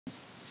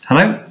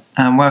Hello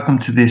and welcome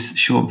to this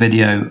short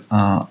video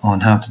on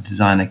how to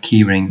design a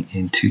keyring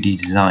in 2D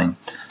design.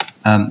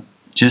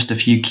 Just a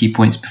few key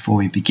points before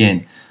we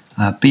begin.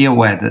 Be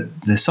aware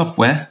that the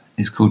software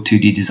is called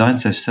 2D design,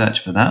 so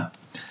search for that.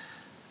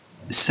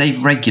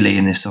 Save regularly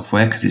in this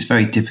software because it's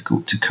very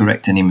difficult to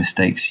correct any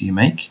mistakes you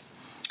make.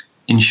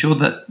 Ensure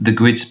that the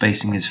grid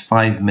spacing is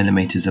 5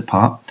 mm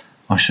apart.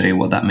 I'll show you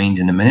what that means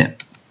in a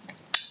minute.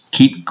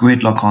 Keep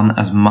grid lock on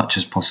as much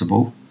as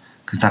possible,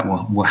 because that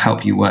will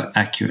help you work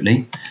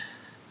accurately.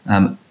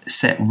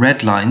 Set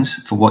red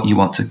lines for what you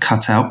want to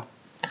cut out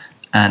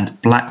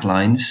and black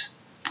lines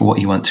for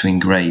what you want to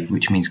engrave,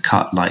 which means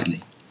cut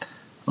lightly.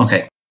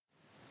 Okay.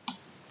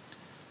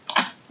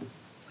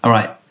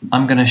 Alright,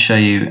 I'm going to show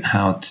you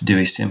how to do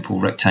a simple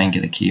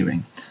rectangular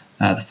keyring.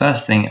 The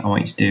first thing I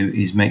want you to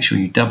do is make sure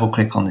you double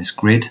click on this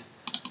grid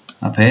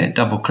up here,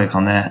 double click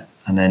on there,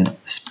 and then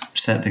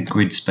set the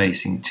grid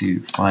spacing to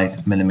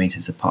 5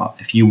 mm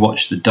apart. If you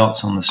watch the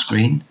dots on the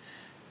screen,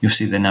 you'll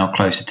see they're now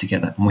closer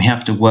together, and we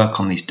have to work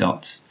on these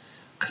dots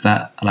because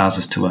that allows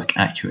us to work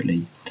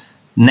accurately.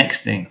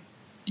 Next thing,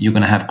 you're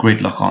going to have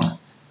grid lock on.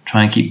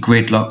 Try and keep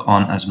grid lock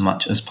on as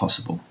much as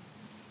possible.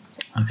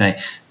 Okay,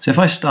 so if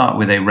I start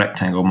with a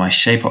rectangle, my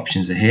shape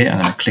options are here.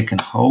 I'm going to click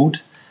and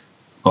hold.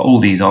 I've got all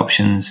these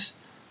options.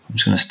 I'm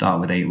just going to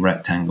start with a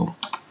rectangle.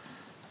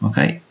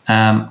 Okay,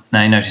 now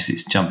you notice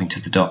it's jumping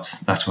to the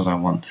dots. That's what I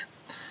want.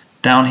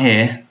 Down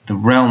here, the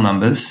rel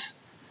numbers.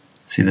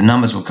 See, the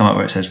numbers will come up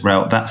where it says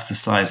rel. That's the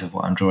size of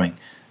what I'm drawing.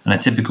 And a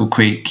typical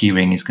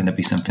keyring is going to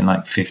be something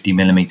like 50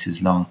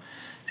 mm long.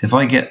 So if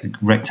I get the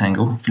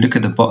rectangle, if you look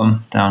at the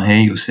bottom down here,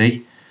 you'll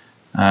see.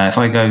 If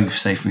I go,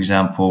 say for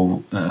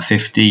example,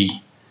 50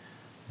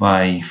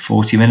 by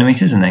 40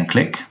 mm and then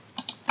click,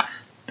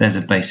 there's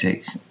a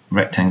basic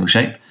rectangle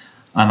shape.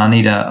 And I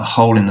need a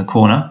hole in the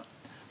corner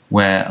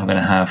where I'm going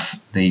to have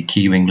the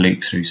keyring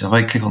loop through. So if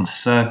I click on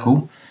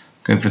circle,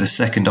 go for the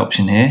second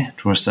option here,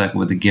 draw a circle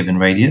with the given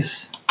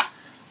radius.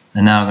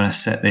 And now I'm going to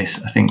set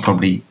this, I think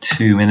probably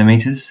 2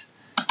 mm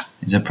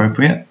is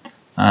appropriate.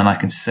 And I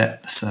can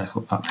set the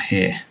circle up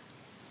here.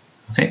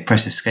 Okay,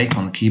 press escape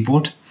on the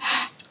keyboard.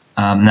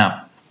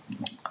 Now,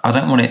 I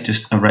don't want it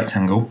just a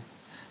rectangle.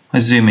 I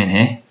zoom in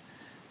here,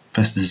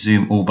 press the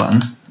zoom all button,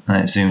 and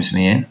it zooms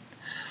me in.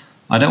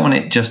 I don't want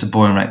it just a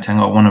boring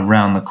rectangle, I want to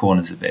round the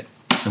corners a bit.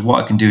 So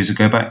what I can do is I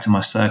go back to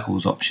my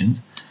circles option,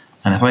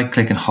 and if I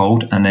click and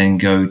hold and then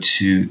go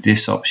to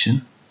this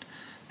option,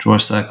 draw a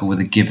circle with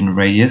a given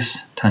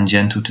radius,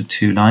 tangential to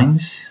 2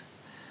 lines.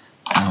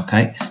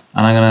 Okay,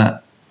 and I'm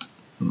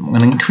going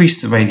to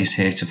increase the radius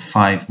here to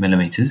 5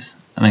 mm,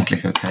 and then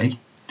click OK.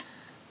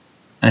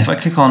 And if I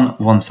click on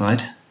one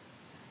side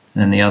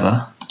and then the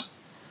other,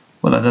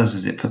 what that does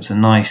is it puts a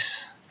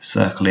nice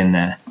circle in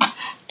there,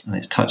 and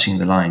it's touching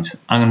the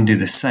lines. I'm going to do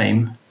the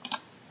same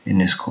in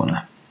this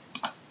corner.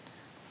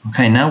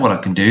 Okay, now what I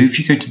can do, if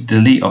you go to the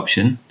delete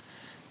option,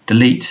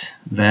 delete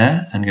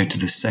there and go to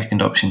the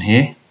second option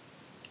here.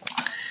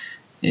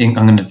 I'm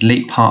going to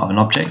delete part of an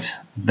object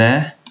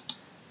there,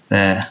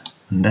 there,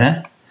 and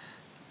there,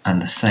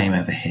 and the same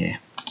over here.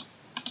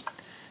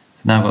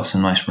 So now I've got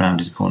some nice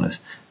rounded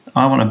corners.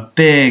 I want a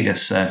bigger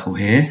circle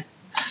here,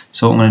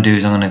 so what I'm going to do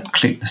is I'm going to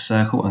click the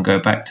circle and go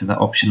back to that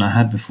option I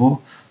had before,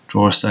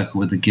 draw a circle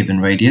with the given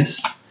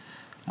radius.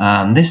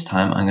 This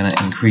time I'm going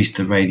to increase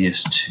the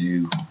radius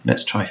to,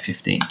 let's try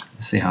 15.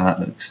 Let's see how that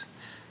looks.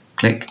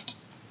 Click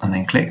and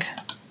then click.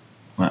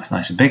 Well, that's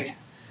nice and big.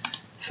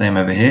 Same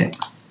over here.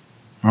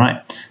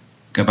 Alright,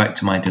 go back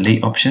to my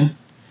delete option.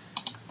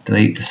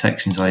 Delete the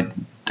sections I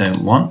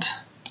don't want.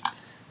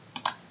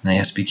 Now you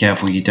have to be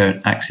careful you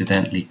don't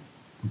accidentally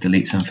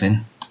delete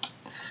something.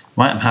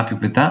 Right, I'm happy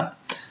with that.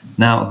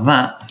 Now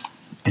that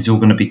is all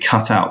going to be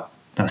cut out.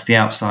 That's the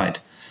outside.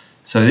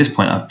 So at this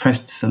point I've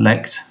pressed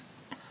select.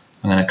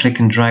 I'm going to click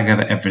and drag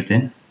over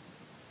everything.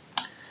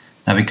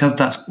 Now because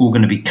that's all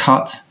going to be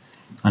cut,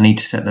 I need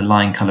to set the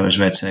line color as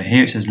red. So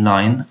here it says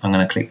line. I'm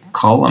going to click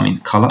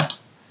color.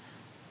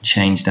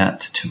 Change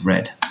that to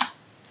red.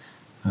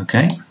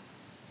 Okay.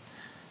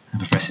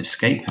 If I press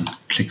escape and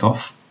click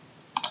off.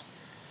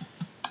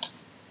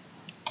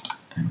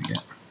 There we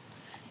go.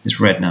 It's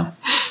red now.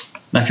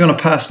 Now if you want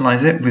to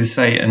personalize it with,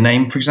 say, a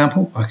name, for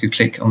example, I could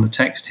click on the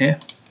text here.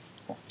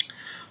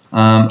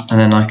 And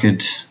then I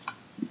could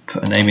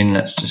put a name in.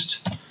 Let's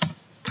just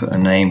put a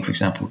name, for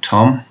example,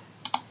 Tom.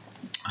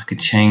 I could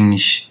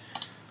change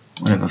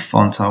whatever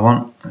font I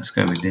want. Let's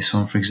go with this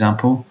one, for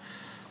example.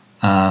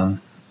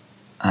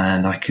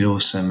 And I could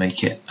also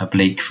make it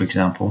oblique, for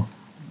example,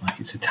 like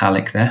it's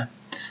italic there.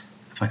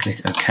 If I click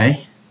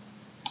OK.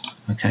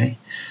 Okay.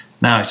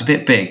 Now it's a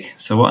bit big,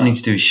 so what I need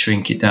to do is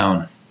shrink it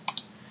down.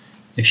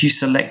 If you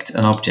select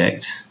an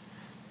object,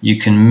 you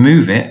can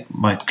move it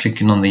by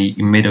clicking on the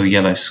middle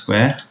yellow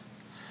square,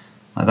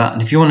 like that.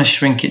 And if you want to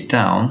shrink it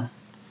down,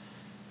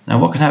 now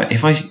what can happen,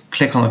 if I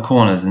click on the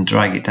corners and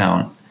drag it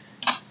down,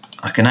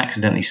 I can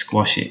accidentally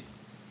squash it.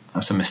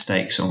 That's a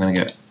mistake, so I'm going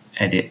to go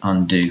edit,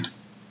 undo.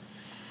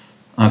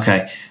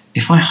 Okay,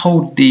 if I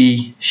hold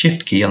the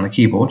shift key on the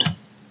keyboard,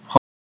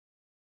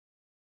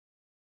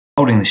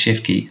 holding the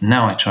shift key, and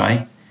now I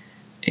try,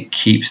 it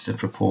keeps the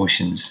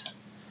proportions.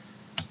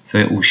 So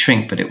it will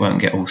shrink, but it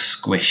won't get all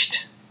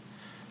squished.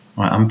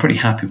 Right, I'm pretty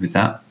happy with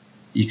that.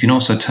 You can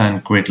also turn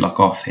grid lock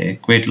off here.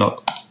 Grid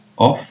lock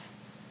off,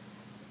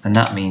 and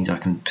that means I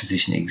can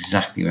position it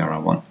exactly where I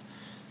want.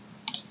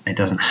 It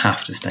doesn't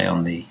have to stay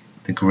on the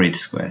grid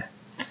square.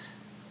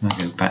 I'm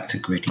going to go back to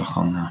grid lock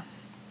on now.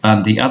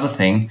 The other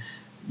thing,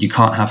 you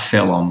can't have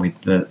fill on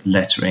with the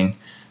lettering,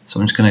 so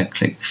I'm just going to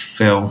click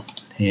fill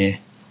here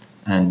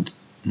and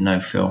no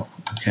fill.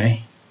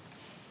 Okay,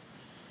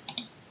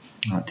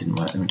 that didn't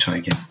work. Let me try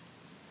again.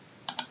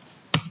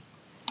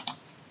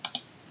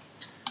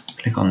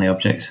 Click on the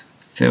object,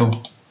 fill,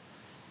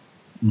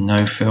 no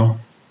fill.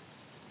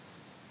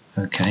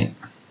 Okay,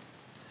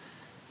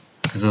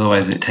 because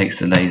otherwise it takes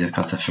the laser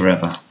cutter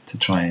forever to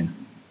try and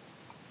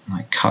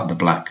cut the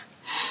black.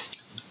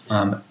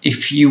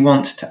 If you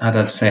want to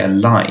add, say, a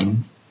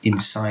line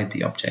inside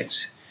the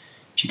object,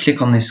 if you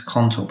click on this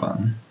contour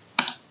button,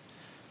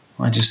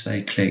 I just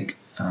say click,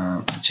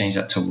 change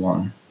that to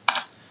 1,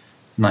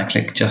 and I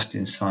click just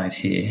inside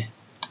here.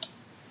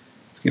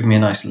 It's giving me a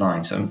nice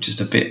line, so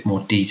just a bit more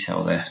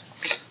detail there.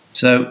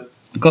 So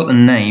I've got the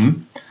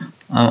name.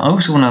 I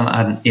also want to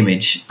add an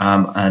image,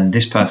 and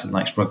this person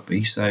likes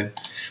rugby, so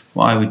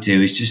what I would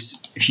do is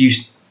just, if you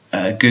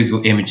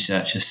Google image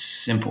search a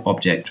simple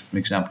object, for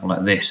example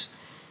like this,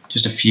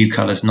 just a few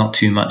colors, not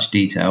too much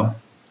detail,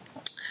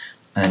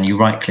 and you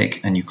right click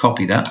and you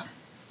copy that,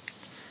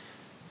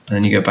 and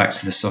then you go back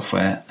to the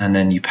software and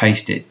then you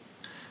paste it.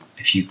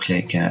 If you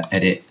click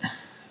edit,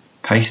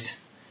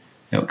 paste,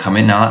 it will come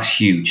in. Now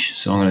that's huge,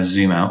 so I'm going to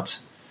zoom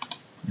out.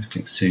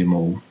 Click zoom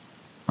all.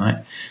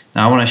 Right.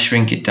 Now I want to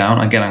shrink it down.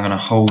 Again, I'm going to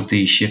hold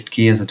the shift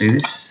key as I do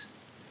this.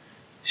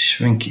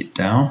 Shrink it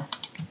down.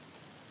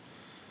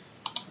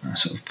 I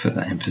sort of put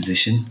that in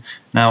position.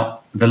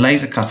 Now the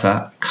laser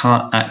cutter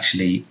can't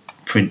actually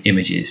print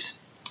images.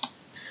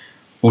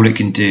 All it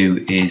can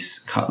do is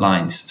cut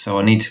lines. So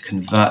I need to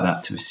convert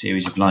that to a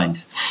series of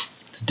lines.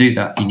 To do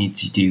that, you need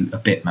to do a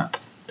bitmap.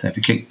 So if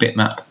you click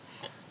bitmap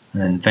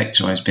and then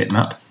vectorize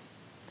bitmap,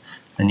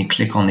 then you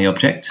click on the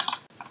object.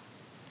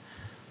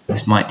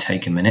 This might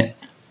take a minute.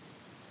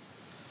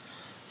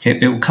 Okay,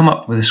 it will come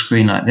up with a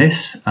screen like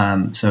this.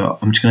 So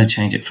I'm just going to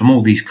change it from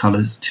all these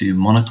colors to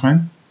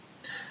monochrome.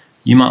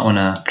 You might want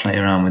to play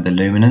around with the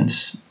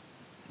luminance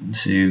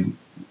to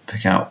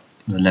pick out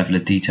the level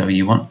of detail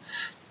you want.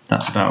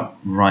 That's about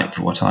right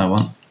for what I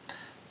want.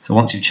 So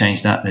once you've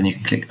changed that, then you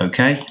can click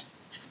OK.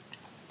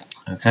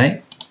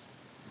 OK.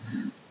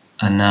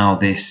 And now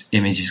this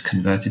image is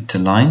converted to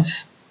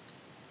lines.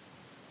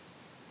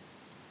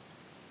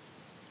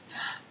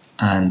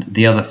 And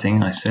the other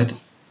thing I said,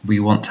 we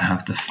want to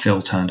have the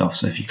fill turned off.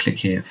 So if you click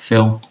here,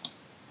 fill,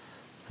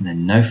 and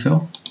then no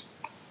fill.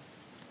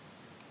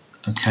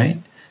 OK.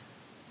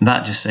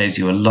 That just saves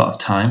you a lot of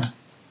time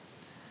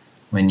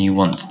when you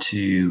want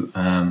to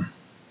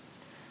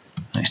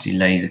actually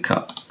laser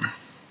cut.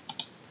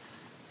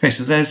 Okay,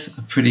 so there's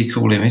a pretty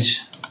cool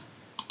image.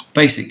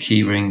 Basic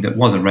keyring that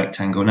was a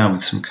rectangle, now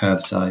with some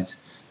curved sides,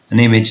 an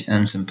image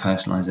and some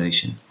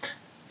personalization.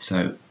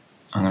 So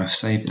I'm going to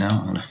save it now.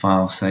 I'm going to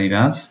file, save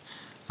as.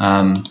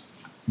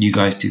 You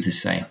guys do the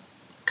same.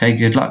 Okay,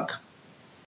 good luck.